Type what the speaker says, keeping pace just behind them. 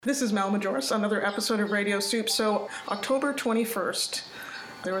This is Mel Majoris, another episode of Radio Soup. So, October 21st,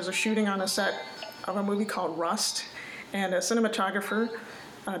 there was a shooting on a set of a movie called Rust, and a cinematographer,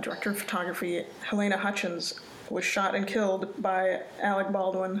 director of photography, Helena Hutchins, was shot and killed by Alec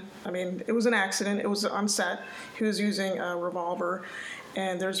Baldwin. I mean, it was an accident. It was on set. He was using a revolver,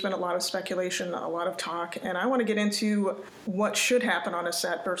 and there's been a lot of speculation, a lot of talk, and I want to get into what should happen on a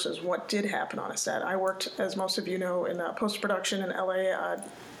set versus what did happen on a set. I worked, as most of you know, in post-production in LA,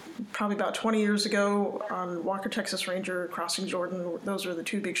 probably about 20 years ago on Walker, Texas Ranger, Crossing Jordan. Those are the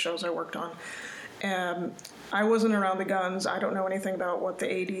two big shows I worked on. I wasn't around the guns. I don't know anything about what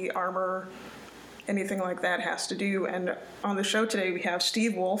the AD, armor, anything like that has to do. And on the show today, we have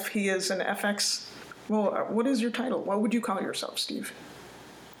Steve Wolf. He is an FX. Well, what is your title? What would you call yourself, Steve?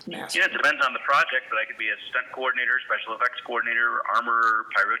 Master. Yeah, it depends on the project, but I could be a stunt coordinator, special effects coordinator, armor,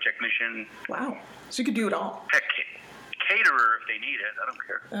 pyrotechnician. Wow. So you could do it all. Heck, caterer if they need it. I don't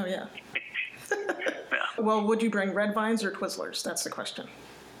care. Oh, yeah. Yeah. Well, would you bring red vines or Twizzlers? That's the question.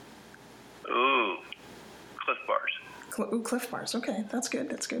 Ooh, Cliff Bars. Ooh, Cliff Bars. Okay, that's good.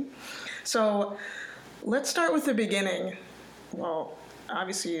 That's good. So let's start with the beginning. Well,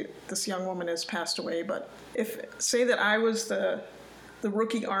 obviously, this young woman has passed away, but say that I was the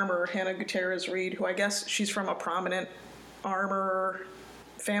rookie armorer, Hannah Gutierrez-Reed, who I guess she's from a prominent armor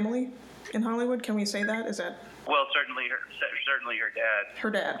family in Hollywood. Can we say that? Is that... Well, certainly her dad.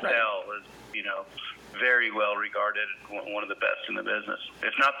 Her dad, right. Del is, very well regarded, one of the best in the business,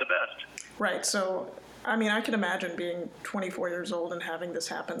 if not the best. Right. So, I mean, I can imagine being 24 years old and having this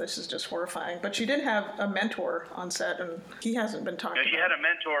happen. This is just horrifying. But she did have a mentor on set, and he hasn't been talked about. She had a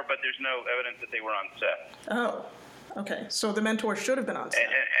mentor, but there's no evidence that they were on set. Oh. Okay, so the mentor should have been on set.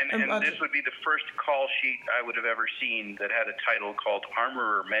 And this would be the first call sheet I would have ever seen that had a title called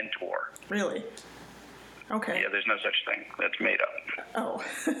Armorer Mentor. Really? Okay. Yeah, there's no such thing. That's made up. Oh.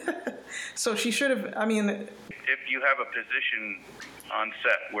 So she should have, I mean... If you have a position on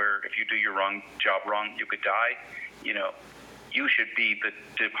set where if you do your job wrong, you could die, you should be the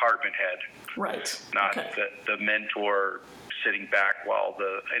department head. Right. Not the mentor sitting back while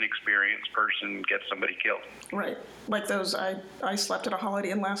the inexperienced person gets somebody killed. Right. Like those, I slept at a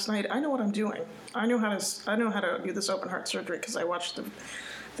Holiday Inn last night. I know what I'm doing. I know how to do this open heart surgery because I watched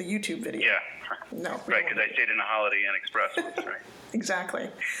the YouTube video. Yeah. No. Right, because I stayed in a Holiday Inn Express once, right? Exactly.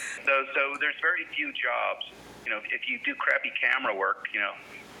 So there's very few jobs. If you do crappy camera work,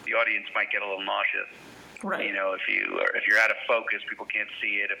 the audience might get a little nauseous. Right. If you're out of focus, people can't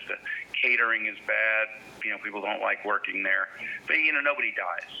see it. If the catering is bad, people don't like working there. But nobody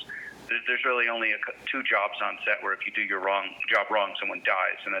dies. There's really only two jobs on set where if you do your job wrong, someone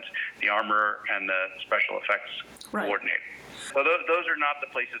dies, and that's the armorer and the special effects coordinator. So those are not the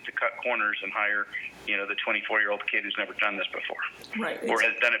places to cut corners and hire, the 24-year-old kid who's never done this before, right? Or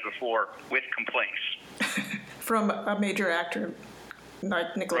has done it before with complaints from a major actor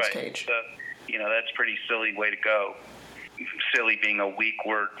like Nicolas Cage. So, that's a pretty silly way to go. Silly being a weak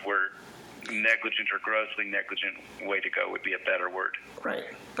word, where negligent or grossly negligent way to go would be a better word. Right,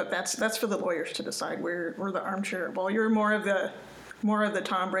 but that's for the lawyers to decide. We're the armchair. Well, you're more of the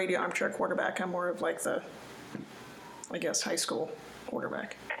Tom Brady armchair quarterback. I'm more of like the, I guess, high school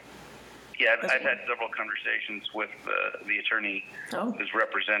quarterback. Yeah, I've had several conversations with the attorney who's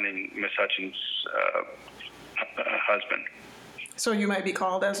representing Miss Hutchins' husband. So you might be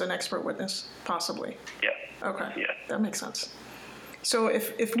called as an expert witness, possibly. Yeah. Okay. Yeah. That makes sense. So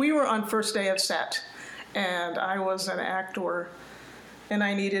if we were on first day of set and I was an actor and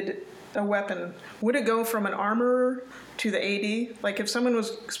I needed a weapon, would it go from an armorer to the AD? Like if someone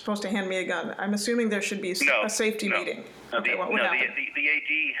was supposed to hand me a gun, I'm assuming there should be a safety meeting. Okay, what would happen? The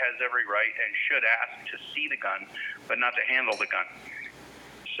AD has every right and should ask to see the gun, but not to handle the gun.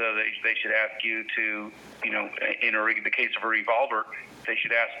 So they should ask you to, in the case of a revolver, they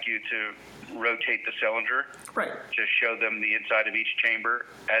should ask you to rotate the cylinder, right? To show them the inside of each chamber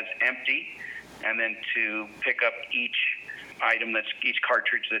as empty, and then to pick up each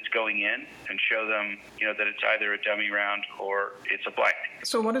cartridge that's going in and show them, that it's either a dummy round or it's a blank.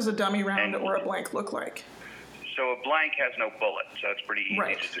 So what does a dummy round or a blank look like? So a blank has no bullet, so it's pretty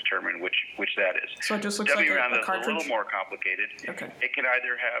easy to determine which that is. So it just looks dummy like round a cartridge? Is a little more complicated. Okay. It can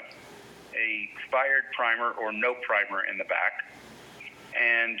either have a fired primer or no primer in the back.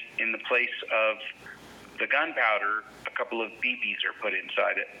 And in the place of the gunpowder, a couple of BBs are put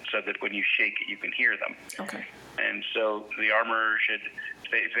inside it so that when you shake it, you can hear them. Okay. And so the armorer should,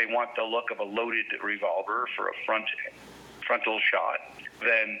 if they want the look of a loaded revolver for a frontal shot,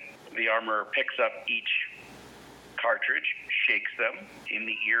 then the armorer picks up each cartridge, shakes them in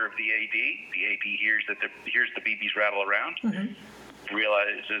the ear of the AD. The AD hears the BBs rattle around,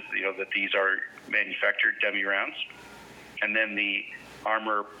 realizes, that these are manufactured dummy rounds, and then the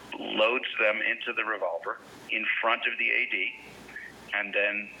armor loads them into the revolver in front of the AD, and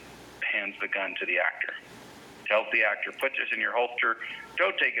then hands the gun to the actor. Tells the actor, put this in your holster,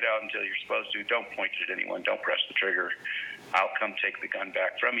 don't take it out until you're supposed to, don't point it at anyone, don't press the trigger, I'll come take the gun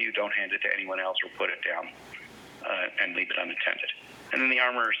back from you, don't hand it to anyone else or put it down and leave it unattended. And then the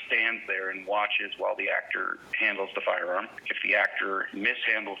armorer stands there and watches while the actor handles the firearm. If the actor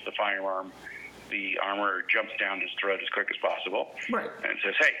mishandles the firearm, the armorer jumps down his throat as quick as possible, right, and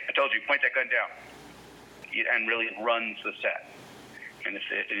says, hey, I told you, point that gun down, and really runs the set. And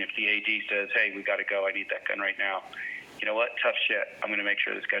if the AD says, hey, we got to go, I need that gun right now, you know what, tough shit, I'm going to make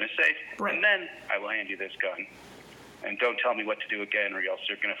sure this gun is safe, right, and then I will hand you this gun. And don't tell me what to do again, or else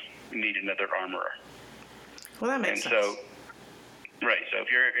you're going to need another armorer. Well, that makes sense. Right, so if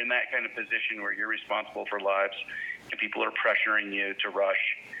you're in that kind of position where you're responsible for lives and people are pressuring you to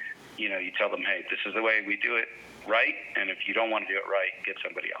rush, you tell them, hey, this is the way we do it right, and if you don't want to do it right, get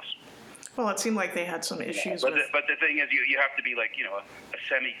somebody else. Well, it seemed like they had some issues with... But the thing is, you have to be like, a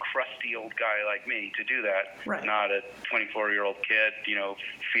semi-crusty old guy like me to do that, right, not a 24-year-old kid,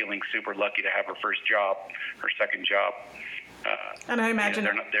 feeling super lucky to have her first job, her second job. And I imagine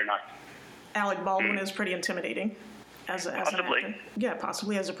they're not. Alec Baldwin is pretty intimidating as an actor. Yeah,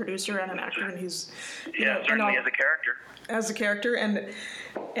 possibly as a producer and an actor, and he's certainly as a character. As a character,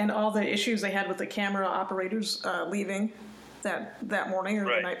 and all the issues they had with the camera operators leaving that morning or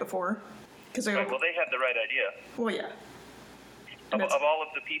the night before, because they well, they had the right idea. Well, yeah. Of all of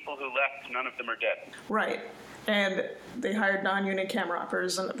the people who left, none of them are dead. Right. And they hired non-union camera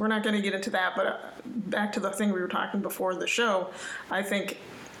operators, and we're not going to get into that, but back to the thing we were talking before the show, I think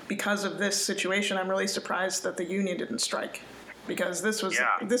because of this situation, I'm really surprised that the union didn't strike. Because this was,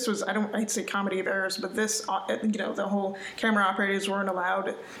 I'd say comedy of errors, but this, the whole camera operators weren't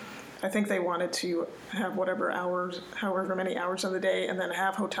allowed. I think they wanted to have however many hours of the day, and then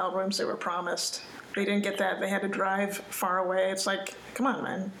have hotel rooms they were promised. They didn't get that. They had to drive far away. It's like, come on,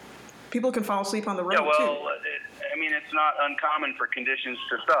 man. People can fall asleep on the road, too. It's not uncommon for conditions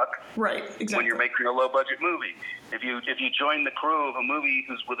to suck. Right, exactly. When you're making a low-budget movie. If you join the crew of a movie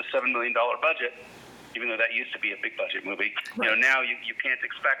who's with a $7 million budget, even though that used to be a big-budget movie, right, now you can't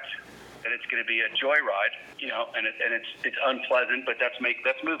expect that it's going to be a joyride, and it's unpleasant, but that's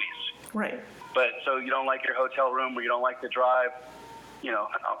movies. Right. But so you don't like your hotel room, or you don't like the drive,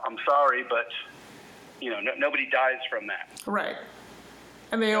 I'm sorry, but nobody dies from that. Right.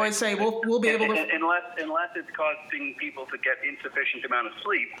 And they always say we'll be able to unless it's causing people to get insufficient amount of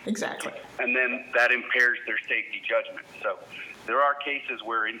sleep. Exactly. And then that impairs their safety judgment. So there are cases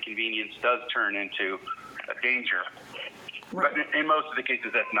where inconvenience does turn into a danger. Right. But in most of the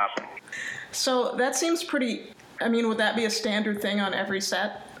cases, that's nothing. So that seems pretty. Would that be a standard thing on every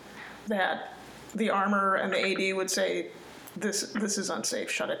set, that the armor and the AD would say, this is unsafe,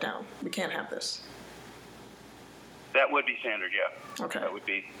 shut it down, we can't have this? That would be standard, yeah. Okay. That would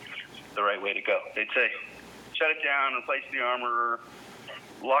be the right way to go. They'd say, shut it down, replace the armor,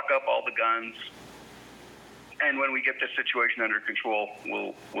 lock up all the guns, and when we get this situation under control,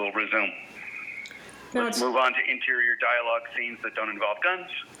 we'll resume. Let's move on to interior dialogue scenes that don't involve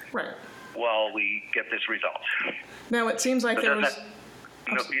guns. Right. While we get this resolved. Now, it seems like there was...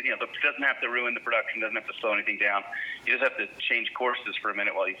 it doesn't have to ruin the production, doesn't have to slow anything down. You just have to change courses for a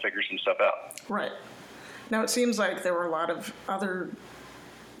minute while you figure some stuff out. Right. Now, it seems like there were a lot of other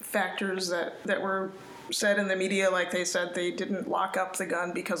factors that were said in the media, like they said they didn't lock up the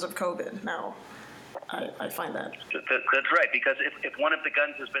gun because of COVID. Now, I find that. That's right, because if one of the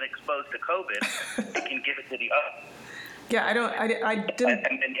guns has been exposed to COVID, it can give it to the other. Yeah, I didn't.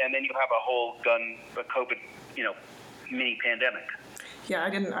 And then you have a whole COVID, mini pandemic. Yeah,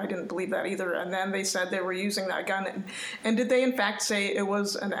 I didn't believe that either. And then they said they were using that gun. And did they in fact say it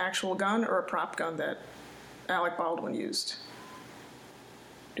was an actual gun or a prop gun that Alec Baldwin used?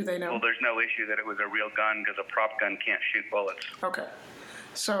 Do they know? Well, there's no issue that it was a real gun because a prop gun can't shoot bullets. Okay.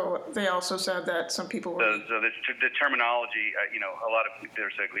 So they also said that some people were... So the terminology, a lot of people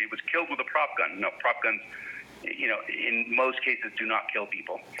say he was killed with a prop gun. No, prop guns, in most cases do not kill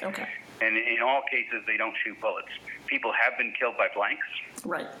people. Okay. And in all cases, they don't shoot bullets. People have been killed by blanks.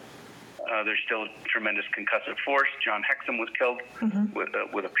 Right. There's still tremendous concussive force. John Hexum was killed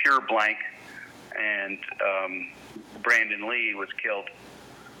with a pure blank, and Brandon Lee was killed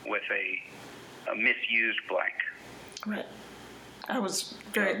with a misused blank. Right.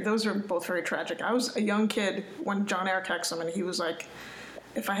 Those are both very tragic. I was a young kid when John Eric Hexum, and he was like,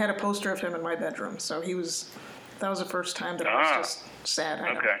 if I had a poster of him in my bedroom. So that was the first time that I was just sad.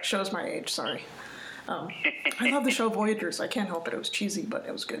 I know, it shows my age, sorry. I love the show Voyagers. I can't help it. It was cheesy, but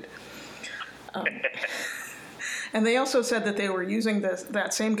it was good. And they also said that they were using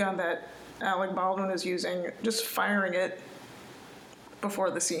that same gun that Alec Baldwin is using, just firing it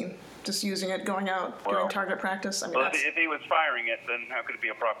before the scene, just using it, going out, doing target practice. I mean, if he was firing it, then how could it be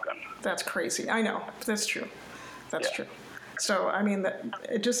a prop gun? That's crazy. I know. That's true. That's true. So, I mean,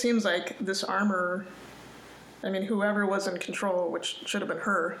 it just seems like this armor, I mean, whoever was in control, which should have been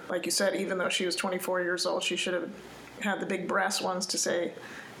her, like you said, even though she was 24 years old, she should have had the big brass ones to say,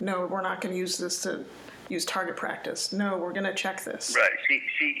 no, we're not going to use this to use target practice. No, we're going to check this. Right.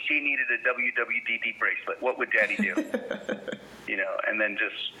 She needed a WWDD bracelet. What would Daddy do? And then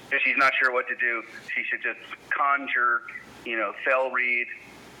just, if she's not sure what to do, she should just conjure, Fel Reed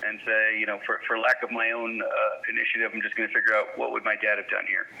and say, for lack of my own initiative, I'm just going to figure out what would my dad have done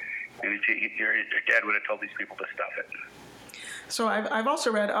here. And your dad would have told these people to stop it. So I've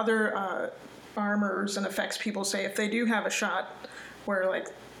also read other armors and effects people say if they do have a shot where, like,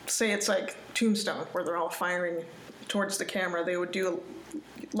 say it's like Tombstone, where they're all firing towards the camera, they would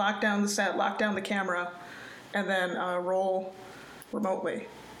lock down the set, lock down the camera, and then roll remotely,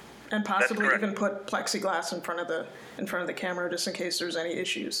 and possibly even put plexiglass in front of the camera just in case there's any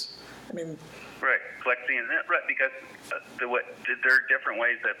issues. I mean, right, plexi, right, because there are different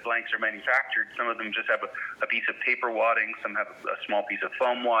ways that blanks are manufactured. Some of them just have a piece of paper wadding. Some have a small piece of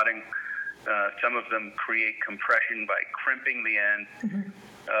foam wadding. Some of them create compression by crimping the end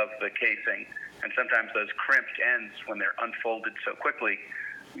of the casing, and sometimes those crimped ends, when they're unfolded so quickly,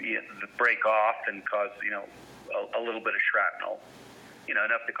 break off and cause a little bit of shrapnel,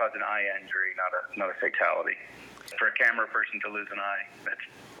 enough to cause an eye injury, not a fatality. For a camera person to lose an eye,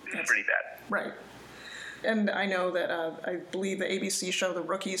 that's pretty bad. Right. And I know that I believe the ABC show The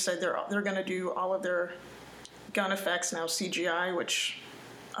Rookie said they're going to do all of their gun effects now CGI, which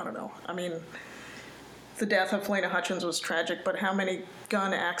I don't know. I mean, the death of Helena Hutchins was tragic, but how many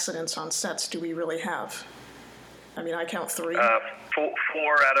gun accidents on sets do we really have? I mean, I count 3. 4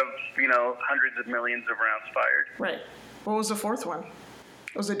 out of hundreds of millions of rounds fired. Right. What was the 4th one?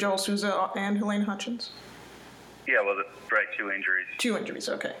 Was it Joel Souza and Helena Hutchins? Yeah, well, 2 injuries. 2 injuries,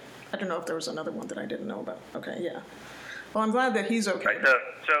 okay. I don't know if there was another one that I didn't know about. Okay, yeah. Well, I'm glad that he's okay. Right,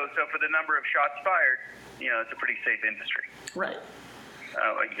 so for the number of shots fired, it's a pretty safe industry. Right.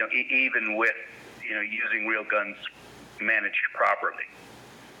 Even with, using real guns managed properly.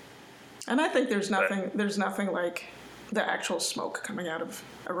 And I think there's nothing like the actual smoke coming out of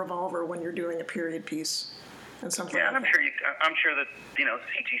a revolver when you're doing a period piece and something. Yeah, like and I'm sure that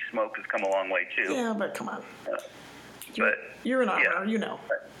CG smoke has come a long way too. Yeah, but come on. You're an armor, you know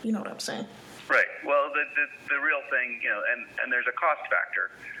what I'm saying. Right. Well, the real thing, and there's a cost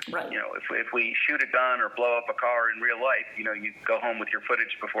factor. Right. If we shoot a gun or blow up a car in real life, you go home with your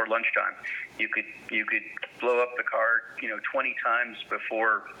footage before lunchtime. You could blow up the car, 20 times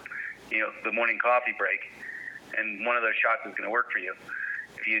before, the morning coffee break, and one of those shots is going to work for you.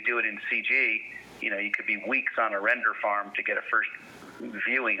 If you do it in CG, you could be weeks on a render farm to get a first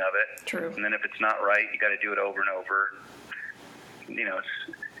viewing of it. True. And then if it's not right, you got to do it over and over.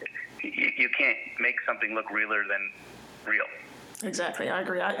 You can't make something look realer than real. Exactly, I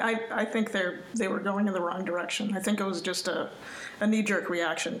agree. I think they were going in the wrong direction. I think it was just a knee-jerk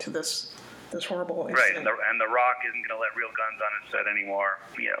reaction to this horrible incident. Right, and the Rock isn't going to let real guns on his set anymore.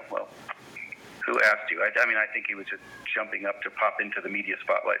 Yeah, well, who asked you? I think he was just jumping up to pop into the media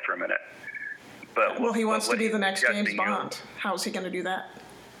spotlight for a minute. But he wants to be the next James Bond. How's he going to do that?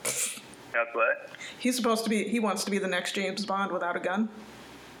 That's what? He wants to be the next James Bond without a gun.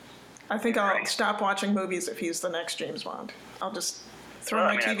 I think I'll stop watching movies if he's the next James Bond. I'll just throw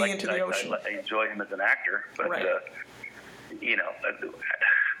my TV into the ocean. I enjoy him as an actor, but right.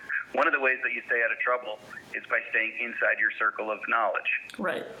 One of the ways that you stay out of trouble is by staying inside your circle of knowledge.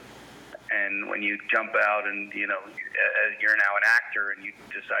 Right. And when you jump out and, you're now an actor and you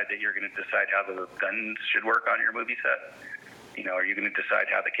decide that you're going to decide how the guns should work on your movie set, are you going to decide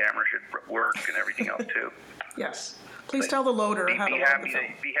how the camera should work and everything else too? Yes. Please tell the loader how to load the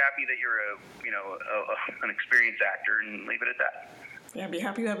film. Be happy that you're an experienced actor and leave it at that. Yeah, be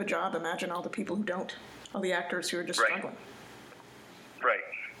happy you have a job. Imagine all the people who don't, all the actors who are just struggling. Right.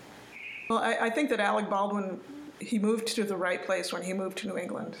 Well, I think that Alec Baldwin, he moved to the right place when he moved to New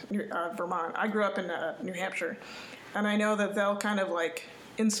England, Vermont. I grew up in New Hampshire, and I know that they'll kind of like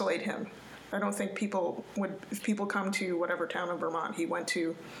insulate him. I don't think if people come to whatever town in Vermont he went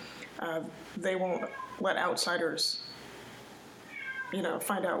to, they won't let outsiders,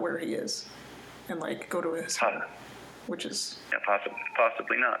 find out where he is and like go to his home, which is... Yeah,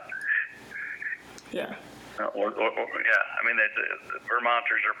 possibly not. Yeah. Yeah. I mean, the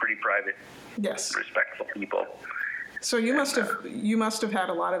Vermonters are pretty private, Yes. respectful people. So you must have had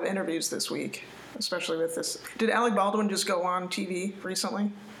a lot of interviews this week, especially with this. Did Alec Baldwin just go on TV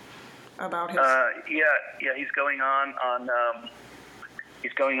recently about his? Yeah. He's going on.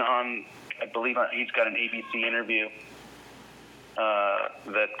 I believe he's got an ABC interview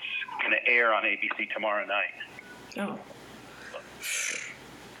that's going to air on ABC tomorrow night. Oh.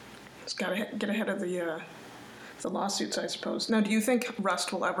 It's got to get ahead of the lawsuits, I suppose. Now, do you think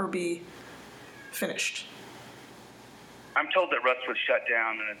Rust will ever be finished? I'm told that Rust was shut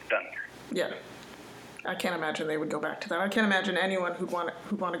down and it's done. Yeah. I can't imagine they would go back to that. I can't imagine anyone who'd want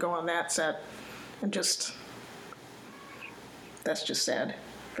to go on that set and just. That's just sad.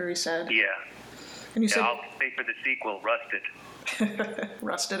 Very sad. Yeah. And you said I'll stay for the sequel, Rusted.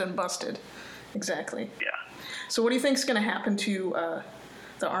 Rusted and busted. Exactly. Yeah. So what do you think is going to happen to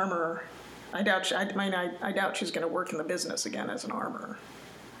the armorer? I doubt she's going to work in the business again as an armorer.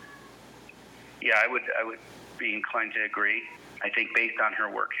 Yeah, I would be inclined to agree. I think based on her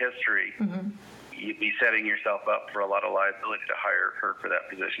work history, you'd be setting yourself up for a lot of liability to hire her for that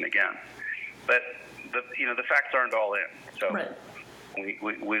position again. But the facts aren't all in. So right. we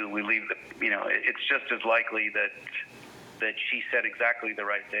leave it's just as likely that she said exactly the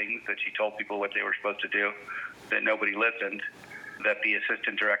right things, that she told people what they were supposed to do, that nobody listened, that the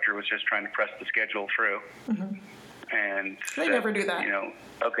assistant director was just trying to press the schedule through. And they never do that.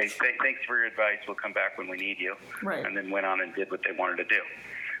 Okay, thanks for your advice. We'll come back when we need you. Right. And then went on and did what they wanted to do.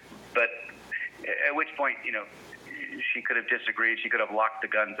 But at which point, she could have disagreed. She could have locked the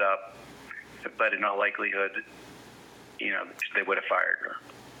guns up. But in all likelihood, they would have fired her.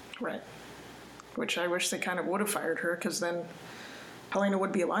 Right. Which I wish they kind of would have fired her, because then Helena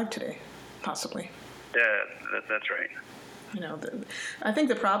would be alive today, possibly. Yeah, that's right. I think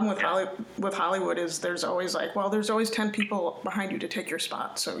the problem with Hollywood is there's always there's always 10 people behind you to take your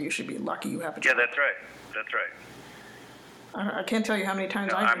spot, so you should be lucky you have a job. Yeah, that's right. I can't tell you how many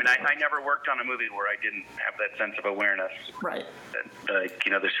times I never worked on a movie where I didn't have that sense of awareness. Right. That,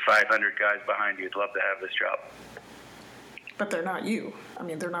 there's 500 guys behind you who'd love to have this job. But they're not you. I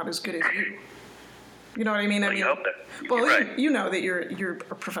mean, they're not as good as you. You know what I mean? Well, you hope that. Well, right. you know that you're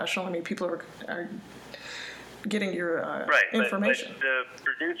a professional. I mean, people are getting your information. But the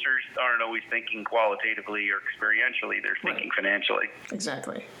producers aren't always thinking qualitatively or experientially. They're thinking financially.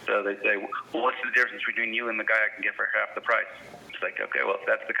 Exactly. So they say, well, what's the difference between you and the guy I can get for half the price? It's like, okay, well, if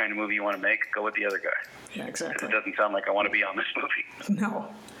that's the kind of movie you want to make, go with the other guy. Yeah, exactly. It doesn't sound like I want to be on this movie. No.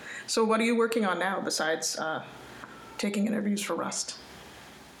 So what are you working on now besides taking interviews for Rust?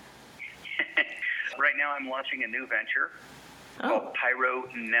 Right now I'm launching a new venture called Pyro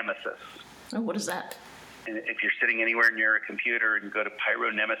Nemesis. Oh, what is that? And if you're sitting anywhere near a computer and go to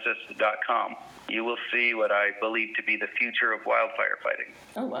pyronemesis.com, you will see what I believe to be the future of wildfire fighting.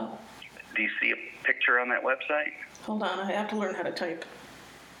 Oh, wow. Do you see a picture on that website? Hold on, I have to learn how to type.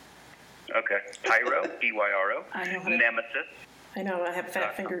 Okay. Pyro, P-Y-R-O. I know how to... Nemesis. I know, I have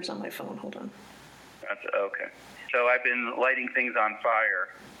fat fingers on my phone. Hold on. That's okay. So I've been lighting things on fire,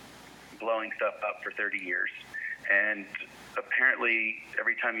 blowing stuff up for 30 years. And apparently,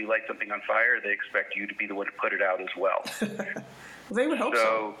 every time you light something on fire, they expect you to be the one to put it out as well. They would hope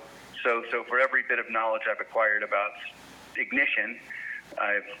so. So for every bit of knowledge I've acquired about ignition,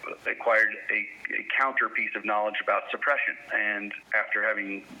 I've acquired a counter piece of knowledge about suppression. And after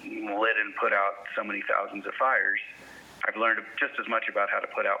having lit and put out so many thousands of fires, I've learned just as much about how to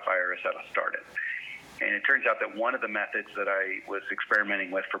put out fire as how to start it. And it turns out that one of the methods that I was experimenting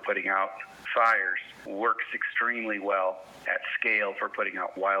with for putting out fires works extremely well at scale for putting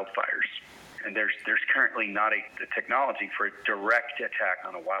out wildfires. And there's currently not a technology for a direct attack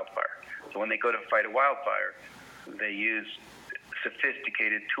on a wildfire. So when they go to fight a wildfire, they use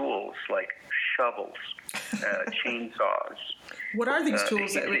sophisticated tools like shovels, chainsaws. What are these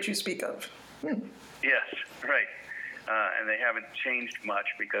tools that you speak of? Yes, right. And they haven't changed much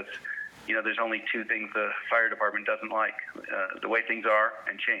because there's only two things the fire department doesn't like, the way things are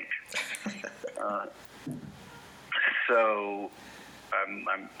and change. So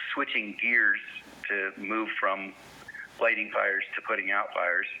I'm switching gears to move from lighting fires to putting out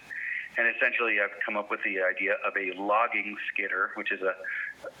fires. And essentially I've come up with the idea of a logging skidder, which is a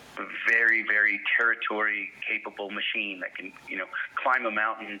very, very territory-capable machine that can, climb a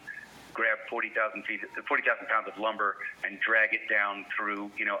mountain, grab 40,000 pounds of lumber and drag it down through,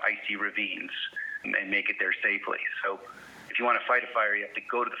 icy ravines and make it there safely. So if you want to fight a fire, you have to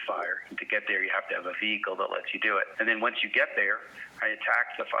go to the fire. And to get there, you have to have a vehicle that lets you do it. And then once you get there, I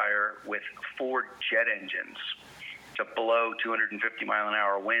attack the fire with 4 jet engines. to blow 250 mile an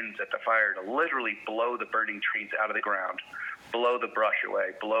hour winds at the fire to literally blow the burning trees out of the ground, blow the brush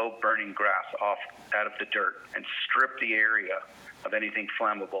away, blow burning grass off out of the dirt, and strip the area of anything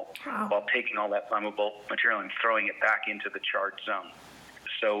flammable while taking all that flammable material and throwing it back into the charred zone.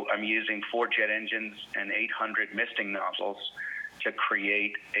 So I'm using 4 jet engines and 800 misting nozzles to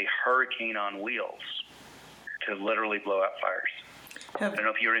create a hurricane on wheels to literally blow out fires. I don't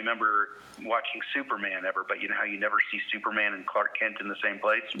know if you remember watching Superman ever, but you know how you never see Superman and Clark Kent in the same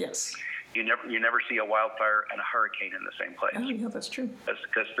place? Yes. You never see a wildfire and a hurricane in the same place. Oh, yeah, that's true. That's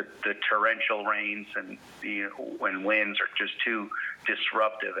because the torrential rains and when winds are just too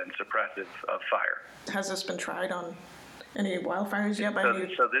disruptive and suppressive of fire. Has this been tried on any wildfires yet?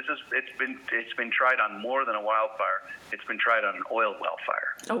 So it's been tried on more than a wildfire. It's been tried on an oil well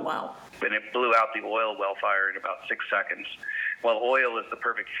fire. Oh, wow. And it blew out the oil well fire in about 6 seconds. Well, oil is the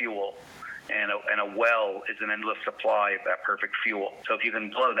perfect fuel, and a well is an endless supply of that perfect fuel. So if you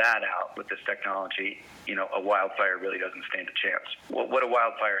can blow that out with this technology, a wildfire really doesn't stand a chance. What a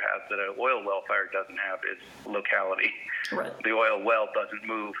wildfire has that an oil well fire doesn't have is locality. Right. The oil well doesn't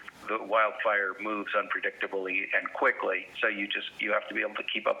move. The wildfire moves unpredictably and quickly, so you have to be able to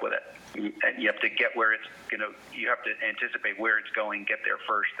keep up with it. And you have to get where it's, you have to anticipate where it's going, get there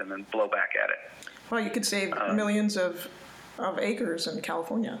first, and then blow back at it. Well, you could save millions of acres in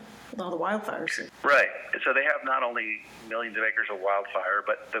California with all the wildfires. Right. So they have not only millions of acres of wildfire,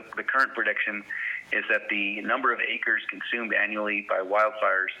 but the current prediction is that the number of acres consumed annually by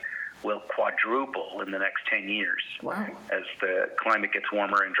wildfires will quadruple in the next 10 years. Wow. As the climate gets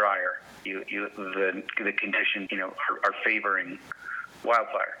warmer and drier. The conditions, are favoring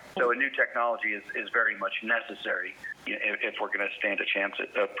wildfire. So a new technology is very much necessary if we're going to stand a chance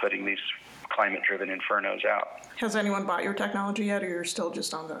at putting these climate-driven infernos out. Has anyone bought your technology yet, or you're still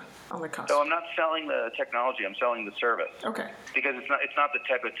just on the cusp? So I'm not selling the technology. I'm selling the service. Okay. Because it's not the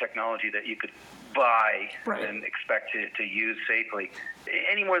type of technology that you could buy right. and expect to use safely.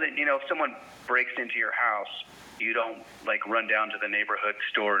 Any more than if someone breaks into your house, you don't run down to the neighborhood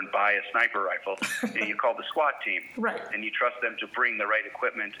store and buy a sniper rifle. You call the SWAT team, right? And you trust them to bring the right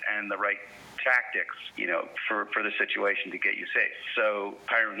equipment and the right tactics, for the situation to get you safe. So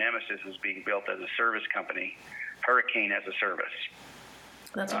Pyro-Nemesis is being built as a service company, Hurricane as a service.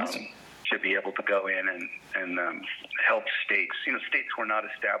 That's awesome. To be able to go in and help states. States were not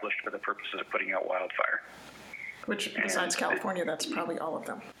established for the purposes of putting out wildfire. Which, besides California, that's probably all of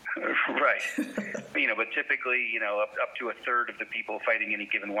them. Right. But typically, up to a third of the people fighting any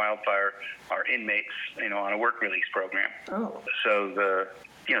given wildfire are inmates, on a work release program. Oh. So the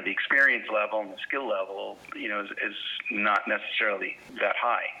experience level and the skill level, is not necessarily that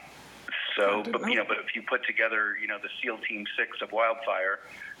high. So, but if you put together, the SEAL Team 6 of wildfire,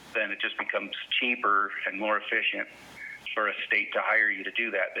 then it just becomes cheaper and more efficient for a state to hire you to do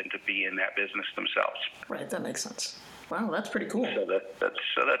that than to be in that business themselves. Right, that makes sense. Wow, that's pretty cool. So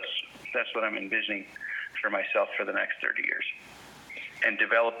that's what I'm envisioning for myself for the next 30 years. And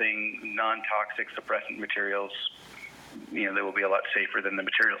developing non-toxic suppressant materials, that will be a lot safer than the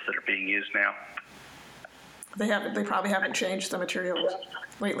materials that are being used now. They probably haven't changed the materials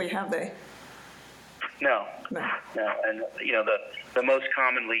lately, have they? No. And the most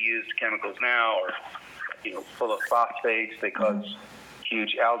commonly used chemicals now are full of phosphates. They cause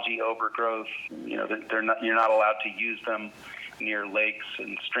huge algae overgrowth. You're not allowed to use them near lakes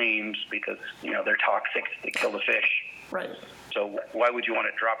and streams because they're toxic. They kill the fish. Right. So why would you want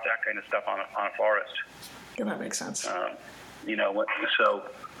to drop that kind of stuff on a forest? Yeah, that makes sense. So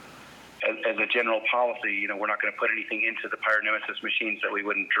as a general policy, we're not going to put anything into the Pyro-Nemesis machines that we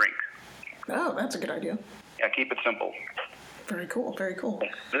wouldn't drink. Oh, that's a good idea. Yeah, keep it simple. Very cool. Very cool.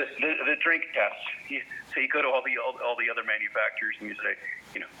 The drink test. So you go to all the other manufacturers and you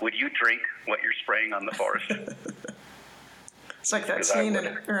say, would you drink what you're spraying on the forest? It's like that scene in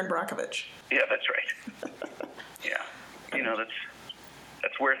Erin Brockovich. Yeah, that's right. Yeah,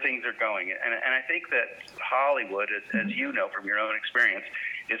 that's where things are going, and I think that Hollywood, as you know from your own experience,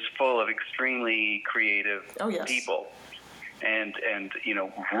 is full of extremely creative people, and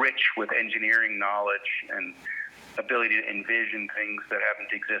rich with engineering knowledge and ability to envision things that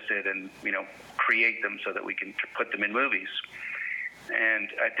haven't existed and create them so that we can put them in movies. And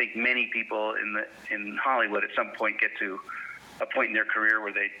I think many people in Hollywood at some point get to a point in their career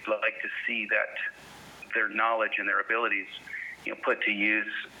where they'd like to see that their knowledge and their abilities put to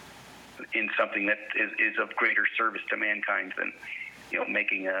use in something that is of greater service to mankind than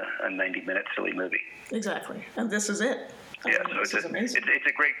making a 90-minute silly movie. Exactly, and this is it. So it's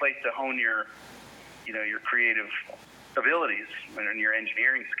a great place to hone your creative abilities and your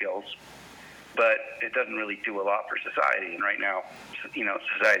engineering skills, but it doesn't really do a lot for society. And right now,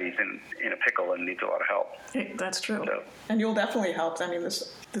 society's in a pickle and needs a lot of help. Hey, that's true. So, and you'll definitely help. I mean,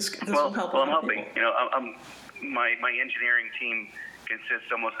 this will help. Well, I'm helping. My engineering team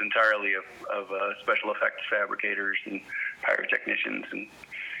consists almost entirely of special effects fabricators and pyrotechnicians and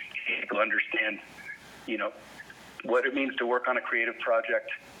people who understand, what it means to work on a creative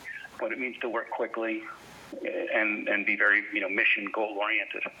project, what it means to work quickly, and be very, mission goal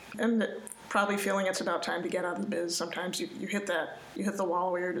oriented. And probably feeling it's about time to get out of the biz. Sometimes you hit the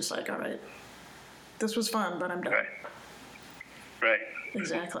wall where you're just like, all right, this was fun, but I'm done. Right.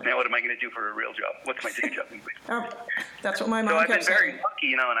 Exactly. Now what am I going to do for a real job? What's my day job? That's what my mom kept saying. So I've been very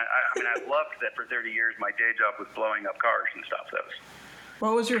lucky, and I loved that for 30 years my day job was blowing up cars and stuff.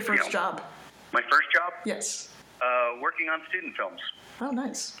 What was your first job? My first job? Yes. Working on student films. Oh,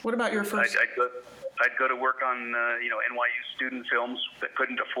 nice. What about your first? I'd go to work on NYU student films that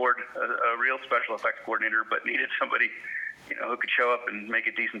couldn't afford a real special effects coordinator, but needed somebody who could show up and make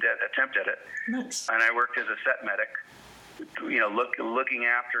a decent attempt at it. Nice. And I worked as a set medic, looking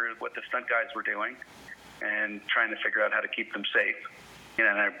after what the stunt guys were doing and trying to figure out how to keep them safe.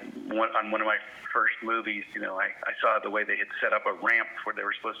 And on one of my first movies, I saw the way they had set up a ramp where they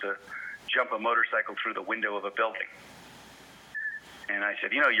were supposed to jump a motorcycle through the window of a building. And I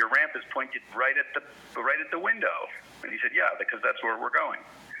said, your ramp is pointed right at the window. And he said, yeah, because that's where we're going.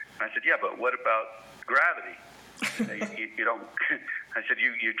 And I said, yeah, but what about gravity? You don't. I said,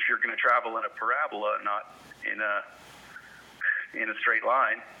 you're going to travel in a parabola, not in a straight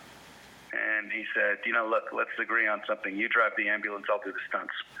line. And he said, look, let's agree on something. You drive the ambulance, I'll do the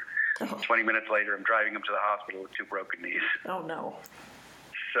stunts. Oh. 20 minutes later, I'm driving him to the hospital with 2 broken knees. Oh, no.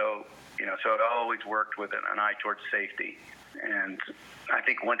 So, so it always worked with an eye towards safety. And I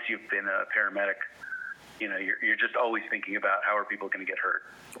think once you've been a paramedic, you're just always thinking about how are people going to get hurt.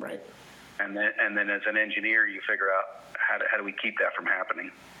 Right. And then as an engineer, you figure out how do we keep that from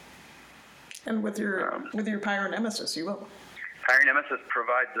happening. And with your pyronemesis, you will. Pyronemesis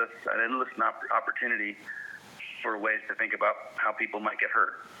provides us an endless opportunity for ways to think about how people might get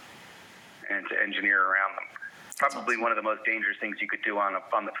hurt and to engineer around them. Probably one of the most dangerous things you could do on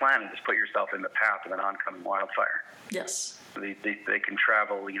the planet is put yourself in the path of an oncoming wildfire. Yes. They can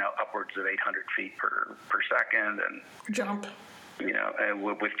travel, upwards of 800 feet per second, and jump. And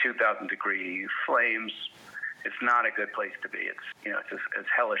with 2,000 degree flames, it's not a good place to be. It's it's as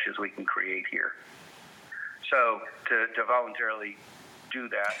hellish as we can create here. So to voluntarily do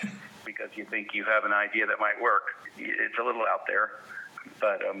that because you think you have an idea that might work, it's a little out there.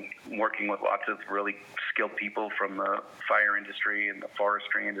 But working with lots of really skilled people from the fire industry and the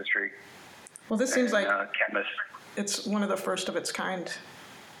forestry industry. Well, this seems like chemists. It's one of the first of its kind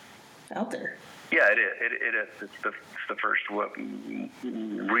out there. Yeah, it is. It is. It's the first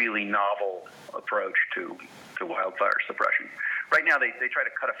really novel approach to wildfire suppression. Right now, they try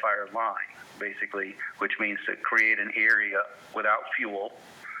to cut a fire line, basically, which means to create an area without fuel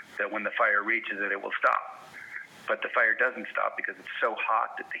that when the fire reaches it, it will stop. But the fire doesn't stop because it's so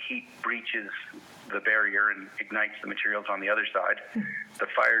hot that the heat breaches the barrier and ignites the materials on the other side. The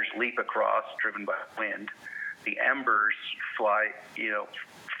fires leap across, driven by wind. The embers fly,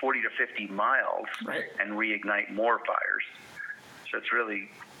 40 to 50 miles right. and reignite more fires. So it's really,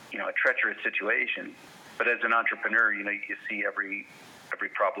 a treacherous situation. But as an entrepreneur, you see every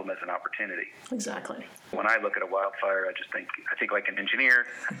problem as an opportunity. Exactly. When I look at a wildfire, I think like an engineer,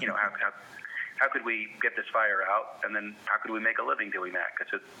 how could we get this fire out, and then how could we make a living doing that?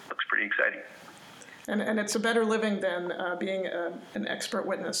 Because it looks pretty exciting. And it's a better living than being an expert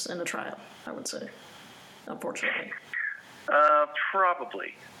witness in a trial, I would say, unfortunately.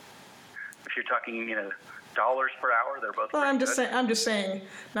 Probably. If you're talking, dollars per hour, they're both. Well, I'm just saying,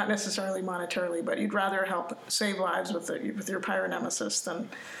 not necessarily monetarily, but you'd rather help save lives with your pyronemesis than.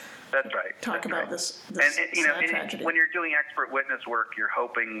 That's right. Talk about this and tragedy. When you're doing expert witness work, you're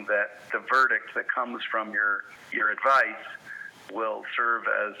hoping that the verdict that comes from your advice will serve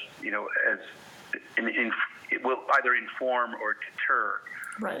as it will either inform or deter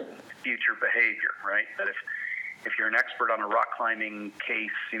right. future behavior. Right. That if you're an expert on a rock climbing case,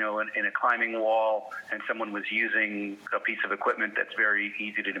 in a climbing wall, and someone was using a piece of equipment that's very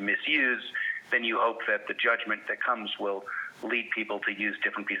easy to misuse, then you hope that the judgment that comes will lead people to use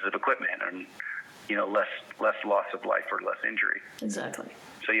different pieces of equipment and, less loss of life or less injury. Exactly.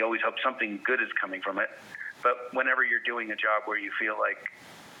 So you always hope something good is coming from it. But whenever you're doing a job where you feel like,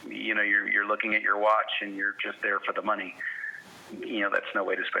 you're looking at your watch and you're just there for the money, that's no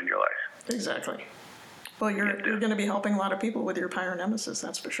way to spend your life. Exactly. Well, you're going to be helping a lot of people with your pyronemesis,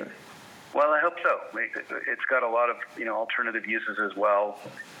 that's for sure. Well, I hope so. It's got a lot of alternative uses as well.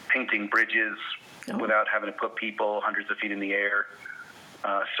 Painting bridges without having to put people hundreds of feet in the air,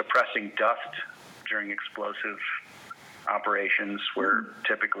 suppressing dust during explosive operations where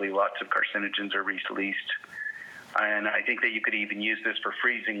typically lots of carcinogens are released. And I think that you could even use this for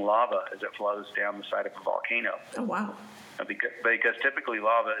freezing lava as it flows down the side of a volcano. Oh, wow. Because typically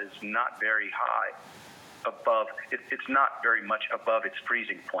lava is not very high above, it's not very much above its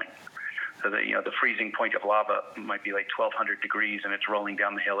freezing point. So the freezing point of lava might be like 1,200 degrees, and it's rolling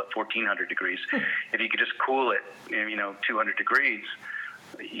down the hill at 1,400 degrees. If you could just cool it, 200 degrees,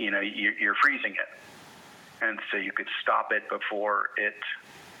 you're freezing it, and so you could stop it before it,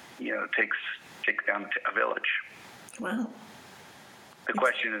 takes down a village. Wow. The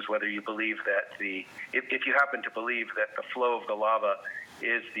question is whether you believe that if you happen to believe that the flow of the lava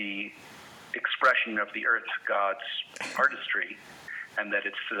is the expression of the earth god's artistry, and that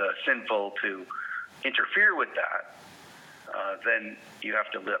it's sinful to interfere with that, then you have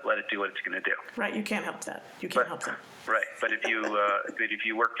to let it do what it's going to do. Right, you can't help that. Help that. Right, but if you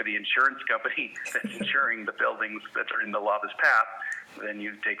work for the insurance company that's insuring the buildings that are in the lava's path, then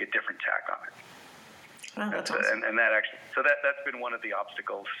you take a different tack on it. Wow, that's awesome. And that actually, so that's been one of the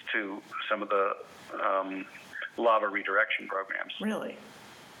obstacles to some of the lava redirection programs. Really?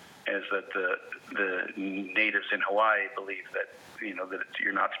 Is that the natives in Hawaii believe that that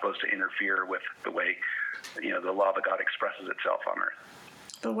you're not supposed to interfere with the way the lava god expresses itself on Earth.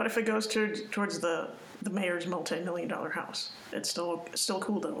 But what if it goes towards the mayor's multi-million-dollar house? It's still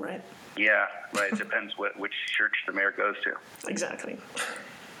cool though, right? Yeah, right. It depends which church the mayor goes to. Exactly.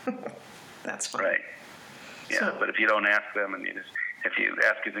 That's fine. Right. Yeah, but if you don't ask them, and if you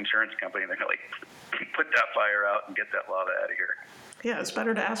ask his insurance company, they're going to put that fire out and get that lava out of here. Yeah, it's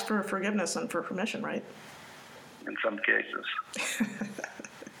better to ask for forgiveness than for permission, right? In some cases.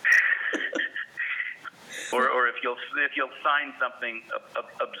 or if you'll sign something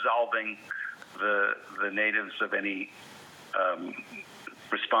absolving the natives of any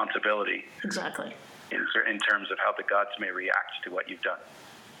responsibility. Exactly. In terms of how the gods may react to what you've done.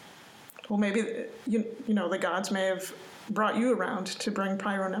 Well, maybe the gods may have brought you around to bring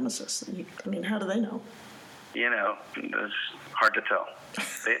Pyronemesis. I mean, how do they know? It's hard to tell. I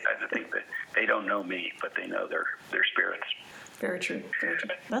think that they don't know me, but they know their spirits. Very true. Very true.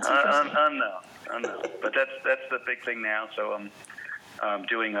 That's interesting. Unknown. But that's the big thing now. So I'm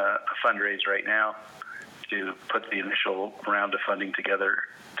doing a fundraise right now to put the initial round of funding together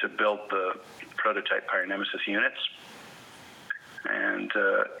to build the prototype Pyronemesis units. And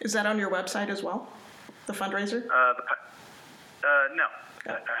is that on your website as well? The fundraiser? No,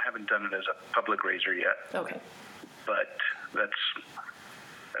 I haven't done it as a public raiser yet. Okay. But that's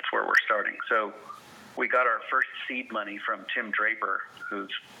where we're starting. So we got our first seed money from Tim Draper, who's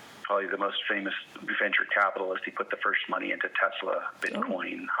probably the most famous venture capitalist. He put the first money into Tesla,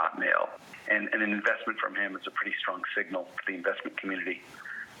 Bitcoin, Hotmail. And an investment from him is a pretty strong signal to the investment community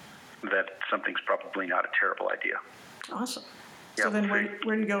that something's probably not a terrible idea. Awesome. So then where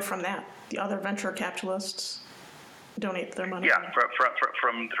do you go from that? The other venture capitalists donate their money? Yeah,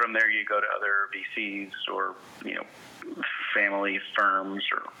 from there you go to other VCs or, family firms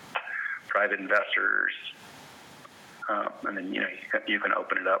or private investors. And then, you can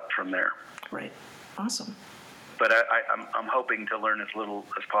open it up from there. Right. Awesome. But I'm hoping to learn as little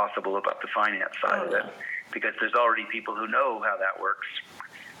as possible about the finance side of it, because there's already people who know how that works.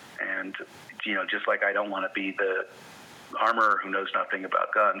 And, just like I don't want to be the armorer who knows nothing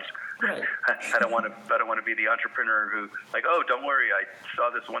about guns. Right. I don't want to be the entrepreneur who, like, oh, don't worry, I saw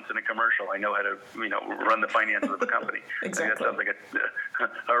this once in a commercial. I know how to, run the finances of a company. Exactly. That sounds like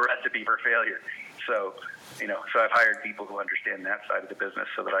a recipe for failure. So, so I've hired people who understand that side of the business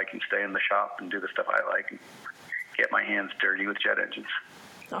so that I can stay in the shop and do the stuff I like and get my hands dirty with jet engines.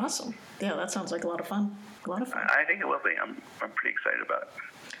 Awesome. Yeah, that sounds like a lot of fun. I think it will be. I'm pretty excited about it.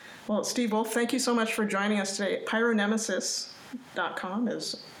 Well, Steve Wolf, thank you so much for joining us today. Pyronemesis.com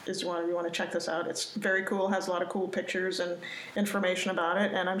is one you want to check this out. It's very cool, has a lot of cool pictures and information about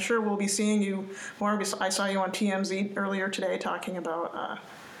it, and I'm sure we'll be seeing you more. I saw you on TMZ earlier today talking about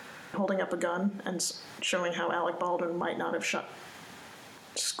holding up a gun and showing how Alec Baldwin might not have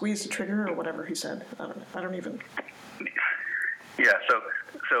squeezed the trigger or whatever he said. I don't even. Yeah,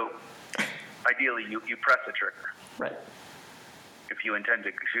 so ideally you press the trigger. Right. If you intend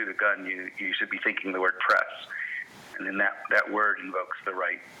to shoot a gun, you should be thinking the word press. And then that word invokes the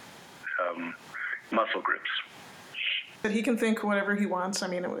right muscle groups. But he can think whatever he wants. I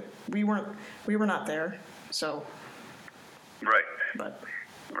mean, we were not there, so. Right. But.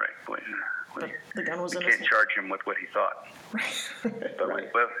 Right. The gun was You innocent. can't charge him with what he thought. Right.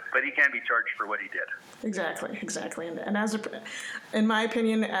 But he can be charged for what he did. Exactly. And in my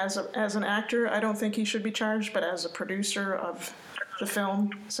opinion, as an actor, I don't think he should be charged. But as a producer of the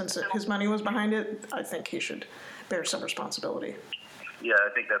film, since his money was behind it, I think he should bear some responsibility. Yeah,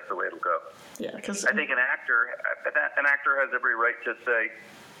 I think that's the way it'll go. Yeah, because I think an actor has every right to say,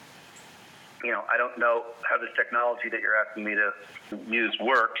 I don't know how this technology that you're asking me to use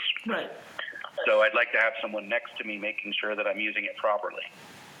works. right. So I'd like to have someone next to me making sure that I'm using it properly.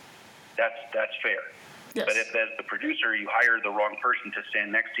 That's fair. Yes. But if as the producer you hire the wrong person to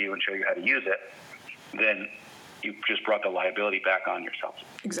stand next to you and show you how to use it, then you just brought the liability back on yourself.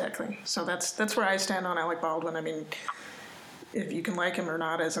 Exactly. So that's where I stand on Alec Baldwin. I mean, if you can like him or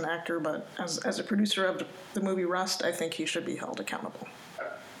not as an actor, but as a producer of the movie Rust, I think he should be held accountable.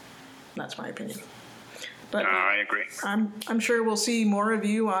 That's my opinion. But I agree. I'm sure we'll see more of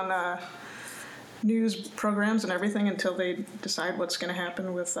you on news programs and everything until they decide what's going to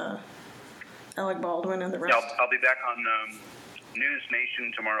happen with Alec Baldwin and the rest. I'll be back on News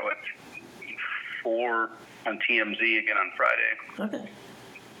Nation tomorrow at 4 on TMZ again on Friday. Okay.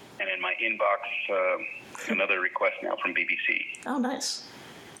 And in my inbox, another request now from BBC. Oh, nice.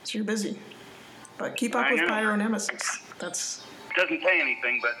 So you're busy. But keep up with Pyronemesis. That's... Doesn't say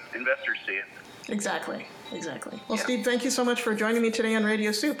anything, but investors see it. Exactly. Well, Yeah. Steve, thank you so much for joining me today on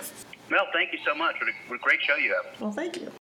Radio Soup. Mel, thank you so much. What a great show you have. Well, thank you.